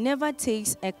that he never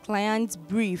takes a client's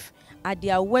brief at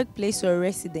their workplace or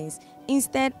residence,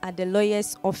 instead at the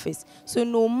lawyer's office. So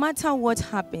no matter what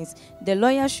happens, the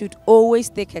lawyer should always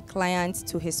take a client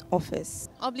to his office.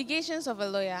 Obligations of a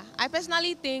lawyer. I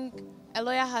personally think a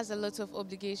lawyer has a lot of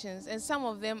obligations, and some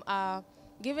of them are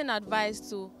giving advice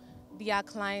to their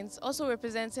clients, also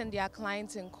representing their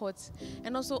clients in court,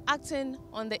 and also acting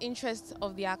on the interests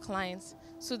of their clients.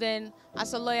 So then,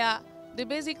 as a lawyer, they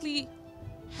basically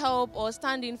help or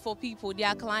stand in for people,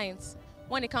 their clients,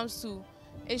 when it comes to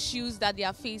issues that they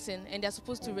are facing, and they're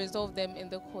supposed to resolve them in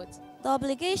the court. The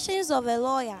obligations of a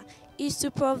lawyer is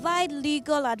to provide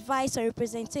legal advice or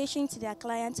representation to their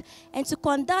clients, and to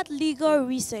conduct legal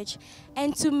research,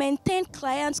 and to maintain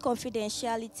clients'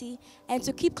 confidentiality, and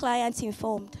to keep clients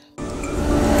informed.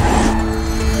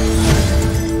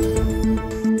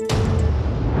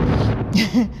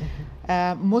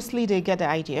 Mostly they get the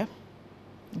idea.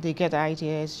 They get the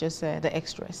idea, it's just the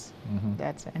extras.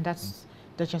 That's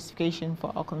the justification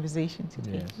for our conversation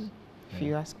today, if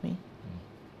you ask me.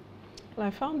 Well, I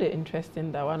found it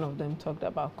interesting that one of them talked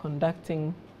about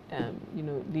conducting,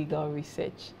 legal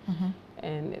research.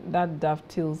 And that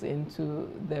dovetails into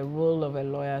the role of a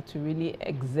lawyer to really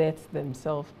exert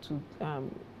themselves to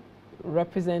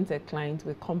represent a client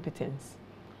with competence.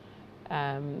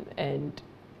 And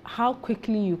how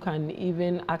quickly you can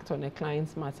even act on a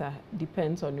client's matter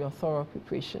depends on your thorough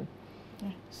preparation.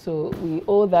 So we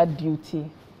owe that duty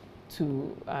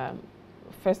to,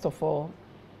 first of all,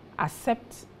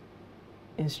 accept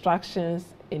instructions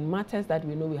in matters that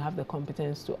we know we have the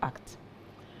competence to act.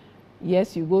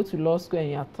 Yes, you go to law school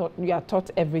and you are taught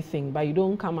everything, but you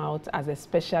don't come out as a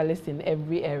specialist in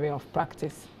every area of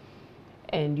practice.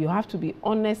 And you have to be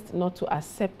honest not to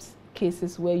accept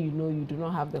cases where you know you do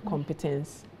not have the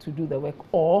competence to do the work,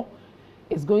 or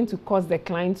it's going to cost the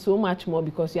client so much more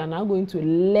because you are now going to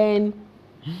learn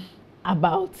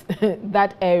about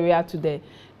that area to the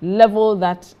level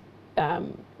that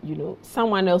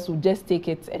someone else will just take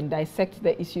it and dissect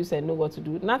the issues and know what to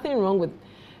do. Nothing wrong with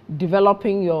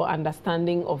developing your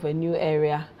understanding of a new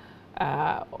area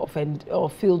or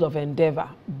field of endeavor,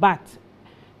 but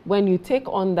when you take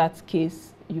on that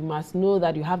case, you must know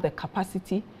that you have the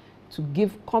capacity to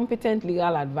give competent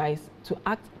legal advice, to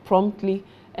act promptly,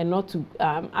 and not to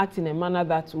act in a manner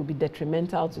that will be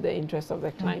detrimental to the interests of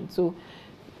the client. So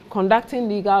conducting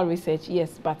legal research,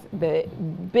 yes, but the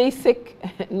basic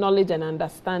knowledge and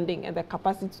understanding and the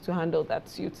capacity to handle that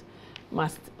suit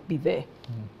must be there.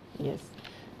 Yes.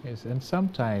 Yes, and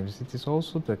sometimes it is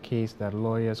also the case that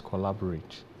lawyers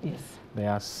collaborate. Yes. There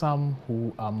are some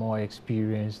who are more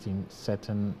experienced in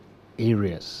certain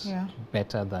areas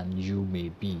better than you may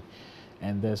be.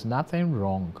 And there's nothing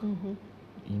wrong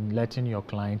in letting your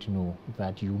client know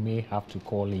that you may have to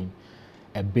call in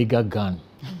a bigger gun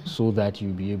so that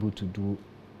you'll be able to do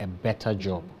a better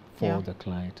job for the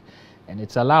client. And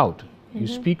it's allowed. You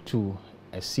speak to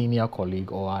a senior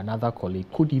colleague or another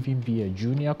colleague, could even be a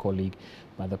junior colleague,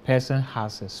 but the person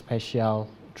has a special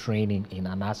training in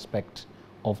an aspect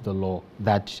of the law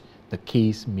that the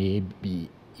case may be,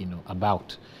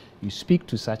 about. You speak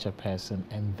to such a person,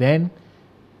 and then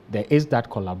there is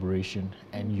that collaboration,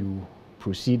 and you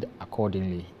proceed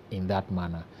accordingly in that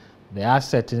manner. There are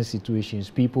certain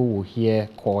situations people will hear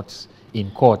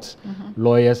in courts,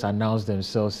 lawyers announce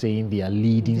themselves saying they are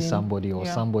leading somebody or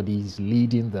somebody is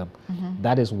leading them.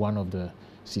 That is one of the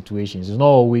situations. It's not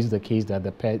always the case that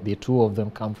the two of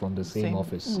them come from the same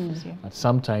office. But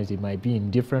sometimes they might be in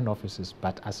different offices,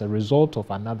 but as a result of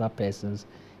another person's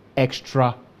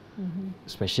extra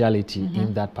speciality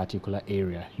in that particular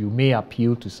area, you may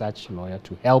appeal to such lawyer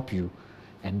to help you,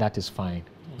 and that is fine.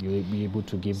 You will be able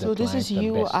to give the client the best So this is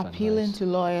you appealing advice to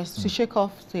lawyers to shake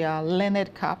off their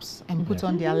learned caps and put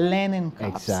on their learning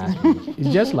caps. Exactly. It's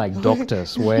just like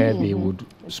doctors, where they would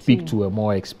speak to a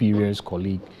more experienced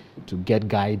colleague to get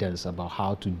guidance about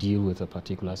how to deal with a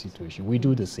particular situation. We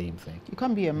do the same thing. You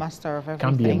can't be a master of everything.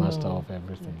 Can't be a master of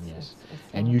everything, yes.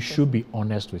 And you should be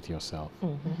honest with yourself.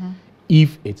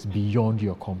 If it's beyond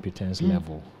your competence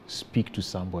level, speak to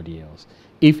somebody else.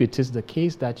 If it is the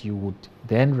case that you would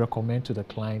then recommend to the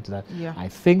client that I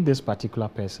think this particular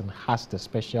person has the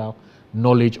special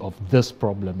knowledge of this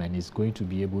problem and is going to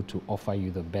be able to offer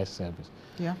you the best service,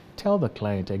 tell the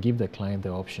client and give the client the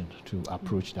option to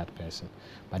approach that person.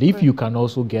 But if you can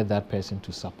also get that person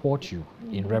to support you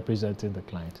in representing the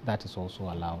client, that is also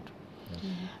allowed.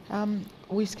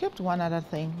 We skipped one other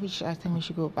thing, which I think we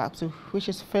should go back to, which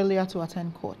is failure to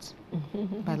attend court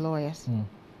by lawyers.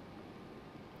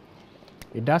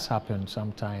 It does happen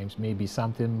sometimes. Maybe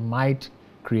something might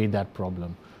create that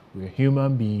problem. We're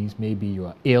human beings, maybe you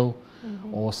are ill,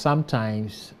 or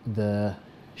sometimes the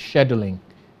scheduling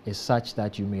is such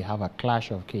that you may have a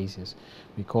clash of cases,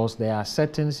 because there are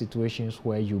certain situations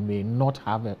where you may not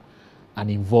have an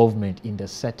involvement in the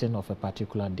setting of a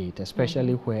particular date,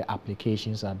 especially where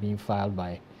applications are being filed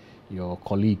by your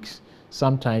colleagues.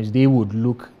 Sometimes they would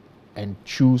look and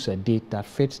choose a date that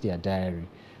fits their diary,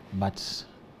 but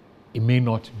it may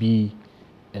not be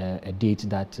a date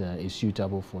that is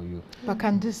suitable for you. But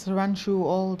can this run through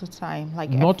all the time? Like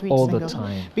not every all the single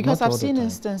time. Because Not I've all the seen time.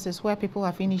 instances where people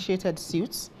have initiated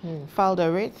suits, filed a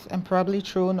writ, and probably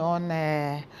thrown on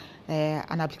an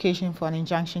application for an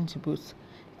injunction to boot,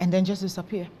 and then just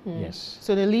disappear. Yes.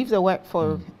 So they leave the work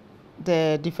for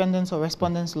the defendant's or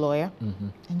respondent's lawyer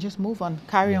and just move on,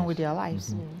 carry on with their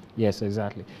lives. Yes,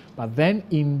 exactly. But then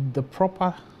in the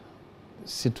proper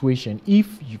situation, if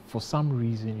you, for some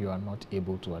reason you are not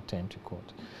able to attend to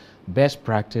court, best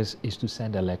practice is to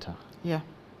send a letter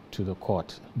to the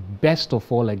court. Best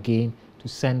of all, again, to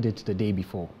send it the day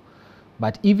before.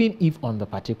 But even if on the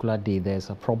particular day there's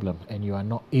a problem and you are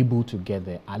not able to get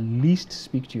there, at least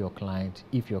speak to your client.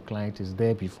 If your client is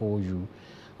there before you,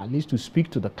 at least to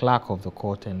speak to the clerk of the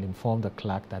court and inform the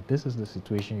clerk that this is the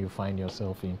situation you find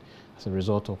yourself in, as a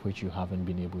result of which you haven't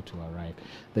been able to arrive.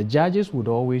 The judges would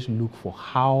always look for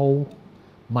how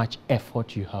much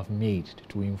effort you have made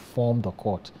to inform the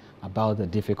court about the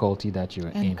difficulty that you're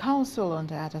in. And counsel on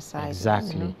the other side.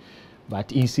 Exactly.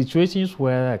 But in situations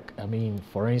where, I mean,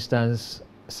 for instance,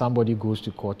 somebody goes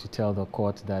to court to tell the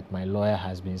court that my lawyer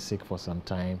has been sick for some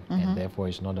time and therefore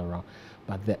is not around,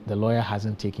 but the lawyer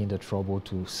hasn't taken the trouble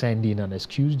to send in an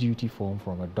excuse duty form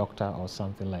from a doctor or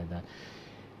something like that,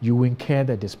 you incur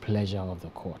the displeasure of the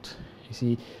court. You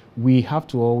see, we have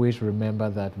to always remember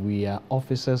that we are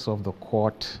officers of the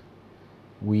court.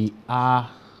 We are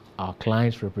our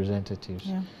clients' representatives,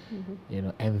 you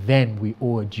know, and then we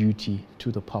owe a duty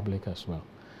to the public as well.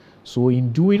 So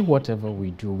in doing whatever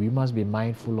we do, we must be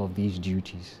mindful of these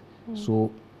duties.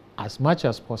 So as much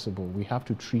as possible, we have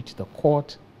to treat the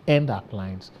court and our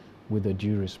clients with the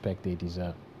due respect they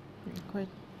deserve. Great.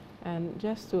 And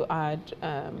just to add,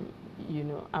 you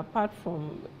know, apart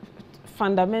from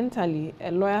fundamentally,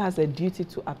 a lawyer has a duty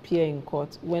to appear in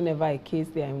court whenever a case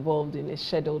they are involved in is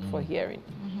scheduled for hearing.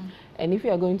 And if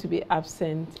you are going to be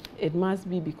absent, it must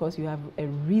be because you have a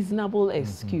reasonable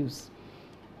excuse.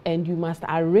 And you must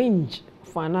arrange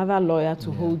for another lawyer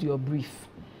to hold your brief.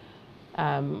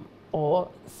 Or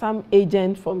some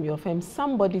agent from your firm,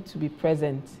 somebody to be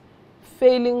present,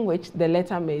 failing which the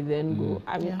letter may then go.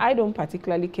 I mean, I don't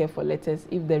particularly care for letters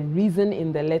if the reason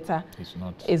in the letter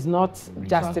is not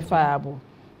justifiable,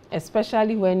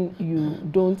 especially when you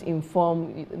don't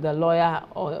inform the lawyer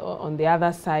or on the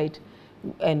other side,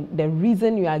 and the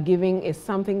reason you are giving is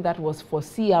something that was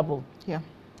foreseeable.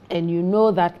 And you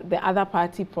know that the other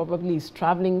party probably is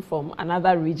traveling from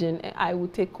another region, I will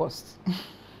take costs.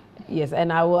 Yes,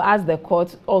 and I will ask the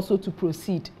court also to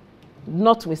proceed,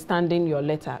 notwithstanding your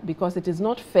letter, because it is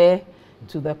not fair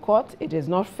to the court, it is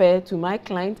not fair to my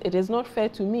client, it is not fair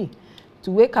to me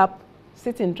to wake up,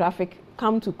 sit in traffic,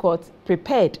 come to court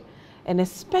prepared, and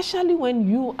especially when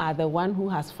you are the one who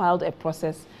has filed a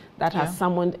process that has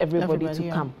summoned everybody to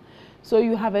come. So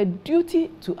you have a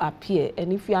duty to appear,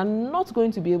 and if you are not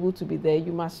going to be able to be there,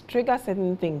 you must trigger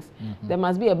certain things. There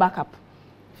must be a backup,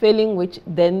 failing which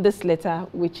then this letter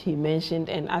which he mentioned,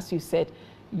 and as you said,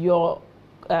 your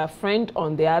friend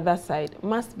on the other side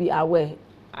must be aware.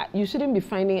 You shouldn't be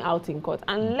finding out in court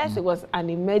unless it was an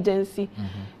emergency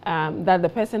that the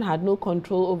person had no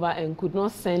control over and could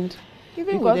not send.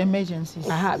 Even with emergencies.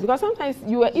 Because sometimes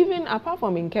you are even, apart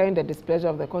from incurring the displeasure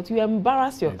of the court, you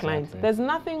embarrass your client. There's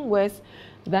nothing worse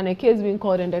than a case being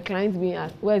called and the client being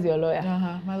asked, where's your lawyer?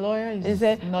 My lawyer is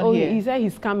not here. He said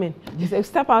he's coming. He said,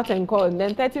 step out and call. And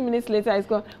then 30 minutes later, he's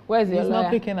called, where's your lawyer?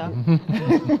 He's not picking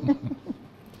up.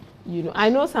 You know, I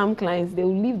know some clients, they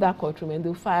will leave that courtroom and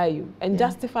they'll fire you, and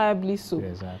justifiably so.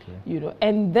 Exactly. You know,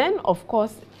 and then of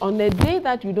course, on the day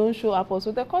that you don't show up,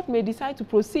 also the court may decide to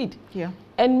proceed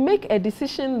and make a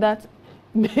decision that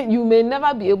you may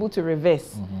never be able to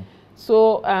reverse.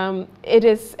 So it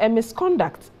is a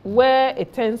misconduct where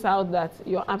it turns out that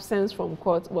your absence from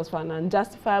court was for an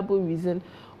unjustifiable reason,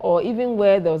 or even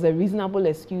where there was a reasonable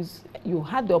excuse. You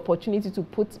had the opportunity to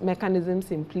put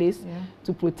mechanisms in place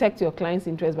to protect your client's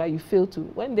interests, but you failed to.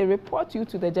 When they report you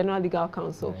to the General Legal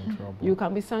Counsel, you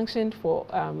can be sanctioned for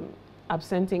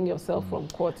absenting yourself from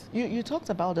court. You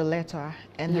talked about the letter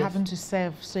and having to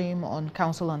serve same on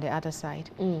counsel on the other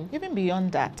side. Even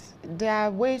beyond that, there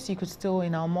are ways you could still,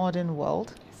 in our modern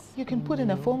world, You can put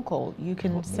in a phone call. You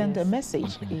can send a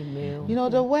message. Email. You know,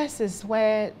 the worst is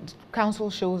where counsel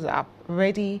shows up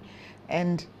ready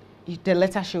and the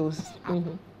letter shows up.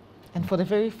 And for the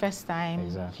very first time,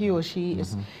 he or she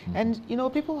is, and you know,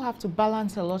 people have to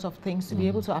balance a lot of things to be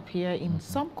able to appear in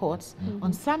some courts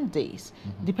on some days,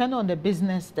 depending on the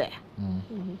business there.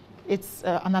 It's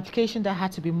an application that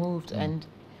had to be moved, and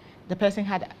the person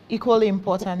had equally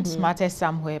important matters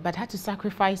somewhere, but had to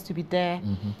sacrifice to be there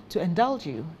to indulge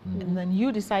you. And then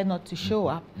you decide not to show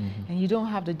up, and you don't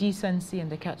have the decency and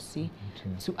the courtesy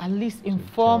to at least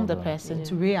inform the person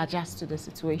to readjust to the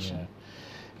situation. Yeah.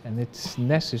 And it's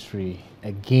necessary,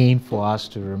 again, for us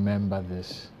to remember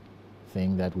this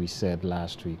thing that we said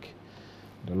last week.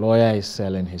 The lawyer is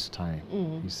selling his time.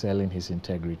 He's selling his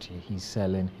integrity. He's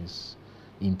selling his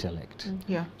intellect.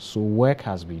 Yeah. So work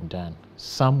has been done.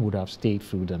 Some would have stayed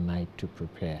through the night to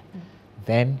prepare.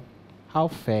 Then, how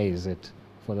fair is it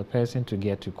for the person to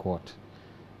get to court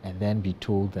and then be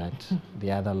told that the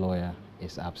other lawyer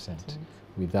is absent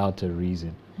without a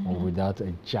reason or without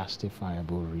a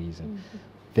justifiable reason?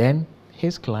 Then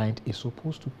his client is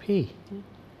supposed to pay.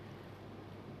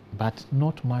 But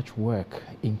not much work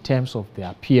in terms of the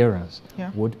appearance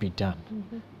would be done.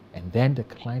 And then the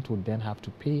client would then have to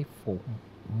pay for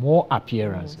more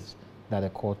appearances that the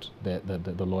court,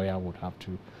 the lawyer would have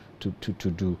to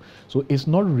do. So it's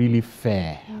not really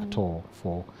fair at all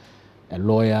for a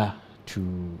lawyer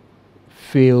to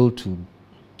fail to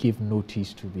give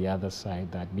notice to the other side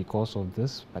that because of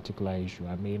this particular issue,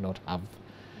 I may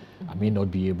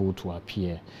not be able to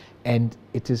appear. And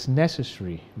it is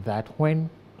necessary that when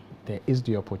there is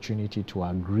the opportunity to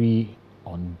agree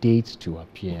on dates to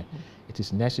appear, it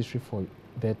is necessary for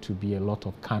there to be a lot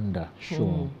of candor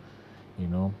shown. You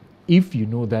know, if you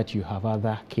know that you have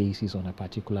other cases on a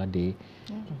particular day,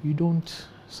 you don't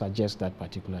suggest that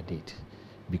particular date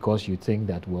because you think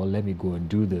that, well, let me go and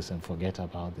do this and forget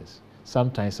about this.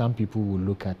 Sometimes some people will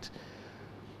look at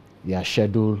their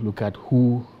schedule, look at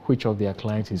which of their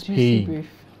clients is paying.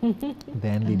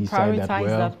 Then they decide that,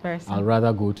 well, I'll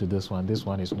rather go to this one. This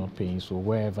one is not paying, so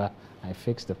wherever I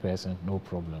fix the person, no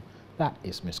problem. That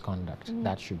is misconduct.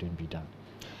 That shouldn't be done.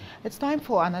 It's time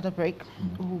for another break.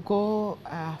 We'll go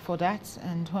for that,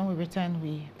 and when we return,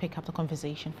 we pick up the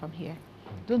conversation from here.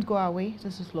 Don't go away.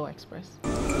 This is Law Express.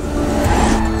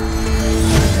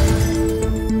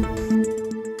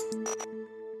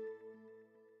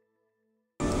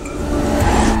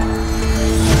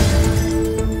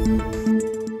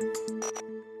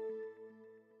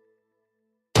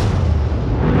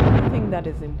 That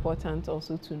is important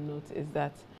also to note is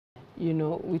that, you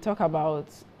know, we talk about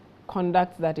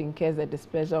conduct that incurs the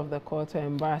displeasure of the court or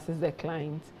embarrasses the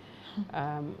client,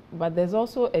 but there's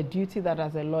also a duty that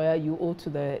as a lawyer you owe to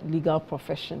the legal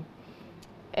profession,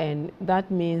 and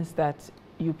that means that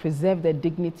you preserve the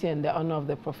dignity and the honor of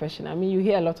the profession. I mean, you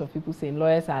hear a lot of people saying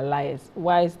lawyers are liars.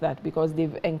 Why is that? Because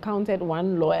they've encountered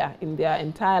one lawyer in their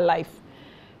entire life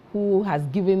who has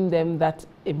given them that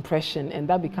impression, and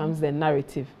that becomes the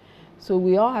narrative. So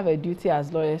we all have a duty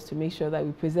as lawyers to make sure that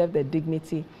we preserve the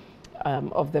dignity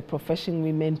of the profession.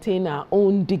 We maintain our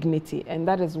own dignity, and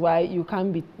that is why you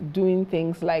can't be doing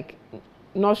things like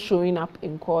not showing up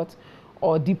in court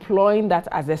or deploying that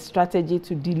as a strategy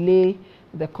to delay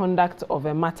the conduct of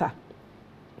a matter.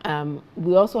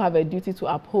 We also have a duty to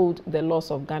uphold the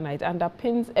laws of Ghana. It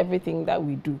underpins everything that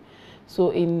we do. So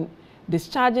in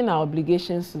discharging our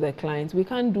obligations to the client, we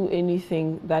can't do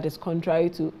anything that is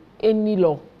contrary to any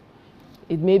law.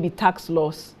 It may be tax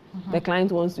laws. The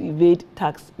client wants to evade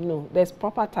tax. No, there's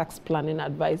proper tax planning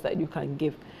advice that you can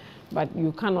give, but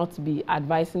you cannot be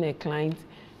advising a client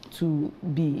to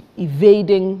be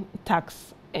evading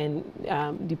tax and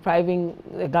depriving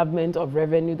the government of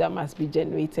revenue that must be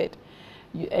generated.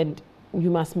 And you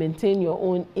must maintain your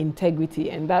own integrity,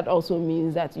 and that also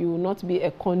means that you will not be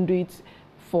a conduit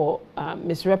for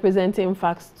misrepresenting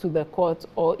facts to the court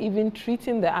or even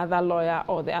treating the other lawyer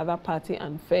or the other party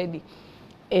unfairly.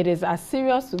 It is as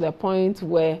serious to the point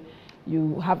where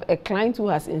you have a client who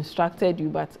has instructed you,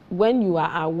 but when you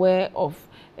are aware of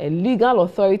a legal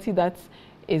authority that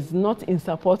is not in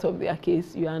support of their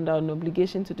case, you are under an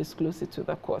obligation to disclose it to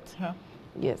the court.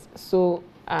 Yes. So,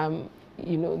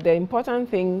 you know, the important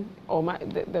thing, or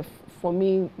for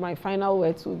me, my final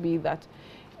words will be that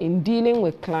in dealing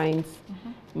with clients,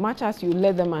 much as you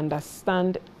let them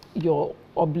understand your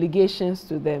obligations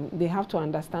to them, they have to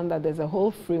understand that there's a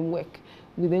whole framework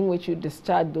within which you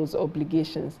discharge those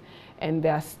obligations. And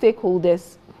there are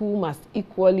stakeholders who must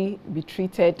equally be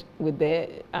treated with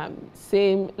the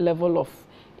same level of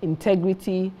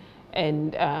integrity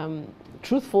and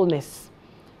truthfulness.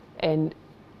 And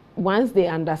once they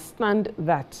understand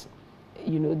that,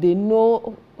 you know, they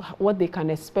know what they can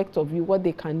expect of you, what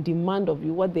they can demand of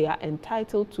you, what they are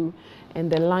entitled to,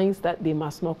 and the lines that they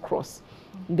must not cross.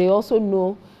 They also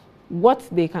know what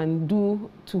they can do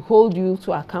to hold you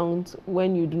to account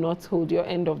when you do not hold your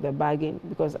end of the bargain.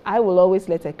 Because I will always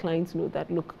let a client know that,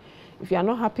 look, if you are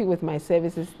not happy with my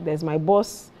services, there's my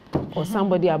boss or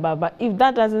somebody above. But if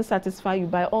that doesn't satisfy you,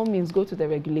 by all means, go to the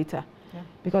regulator. Yeah.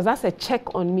 Because that's a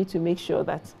check on me to make sure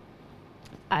that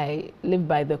I live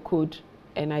by the code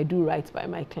and I do right by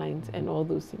my client and all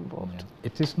those involved. Yeah.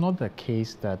 It is not the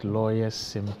case that lawyers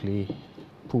simply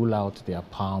pull out their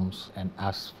palms and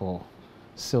ask for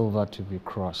silver to be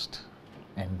crossed,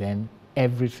 and then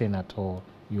everything at all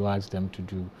you ask them to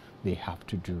do, they have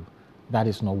to do. That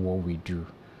is not what we do.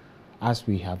 As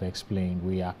we have explained,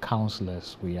 we are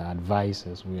counselors, we are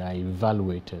advisors, we are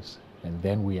evaluators, and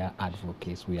then we are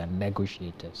advocates, we are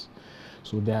negotiators.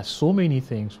 So there are so many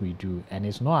things we do, and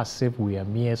it's not as if we are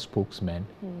mere spokesmen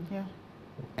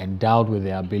endowed with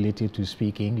the ability to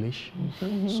speak English.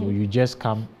 So you just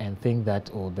come and think that,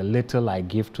 oh, the little I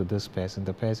give to this person,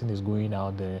 the person is going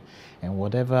out there, and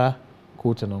whatever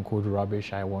quote and unquote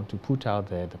rubbish I want to put out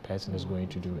there, the person is going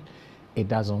to do it. It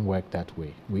doesn't work that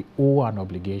way. We owe an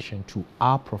obligation to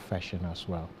our profession as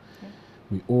well.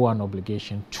 We owe an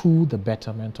obligation to the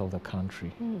betterment of the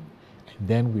country. And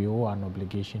then we owe an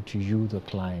obligation to you, the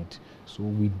client. So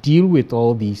we deal with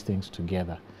all these things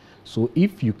together. So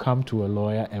if you come to a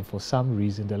lawyer and for some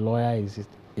reason the lawyer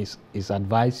is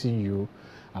advising you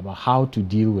about how to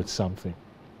deal with something,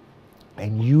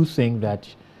 and you think that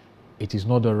it is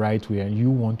not the right way and you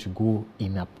want to go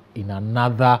in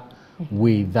another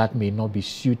way that may not be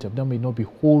suitable, that may not be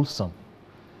wholesome,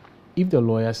 if the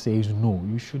lawyer says no,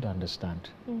 you should understand.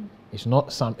 It's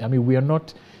not something, I mean, we are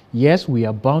not, yes, we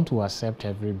are bound to accept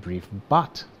every brief,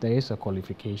 but there is a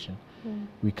qualification.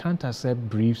 We can't accept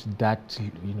briefs that,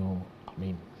 you know, I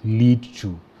mean, lead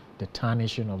to the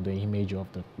tarnishing of the image of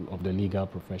the legal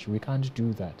profession. We can't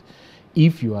do that.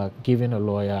 If you are giving a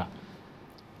lawyer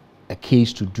a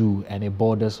case to do and it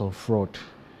borders on fraud,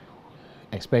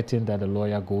 expecting that the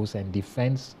lawyer goes and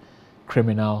defends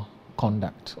criminal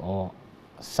conduct or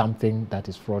something that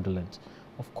is fraudulent,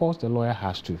 of course the lawyer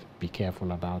has to be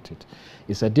careful about it.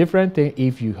 It's a different thing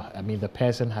if you, I mean, the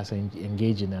person has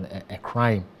engaged in a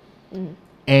crime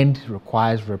and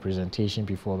requires representation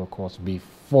before the courts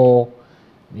before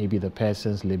maybe the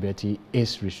person's liberty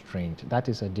is restrained. That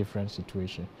is a different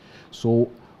situation. So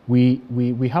we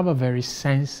have a very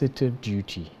sensitive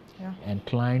duty, and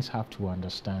clients have to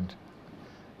understand,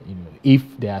 you know, if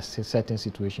there are certain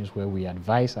situations where we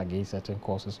advise against certain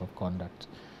courses of conduct,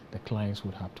 the clients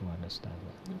would have to understand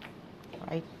that.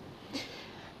 Right.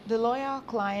 The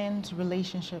lawyer-client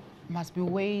relationship must be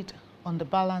weighed on the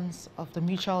balance of the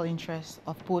mutual interests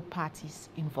of both parties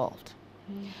involved.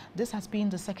 This has been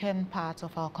the second part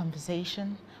of our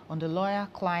conversation on the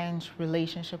lawyer-client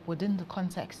relationship within the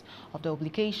context of the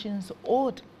obligations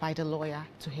owed by the lawyer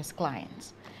to his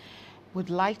clients. Would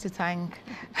like to thank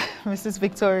Mrs.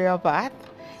 Victoria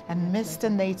Bath and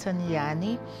Mr. Nathan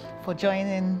Yani for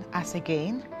joining us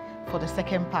again for the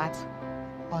second part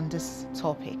on this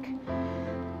topic.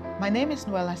 My name is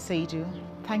Noella Seidu.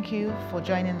 Thank you for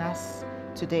joining us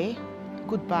today.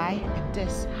 Goodbye, and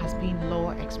this has been Law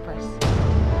Express.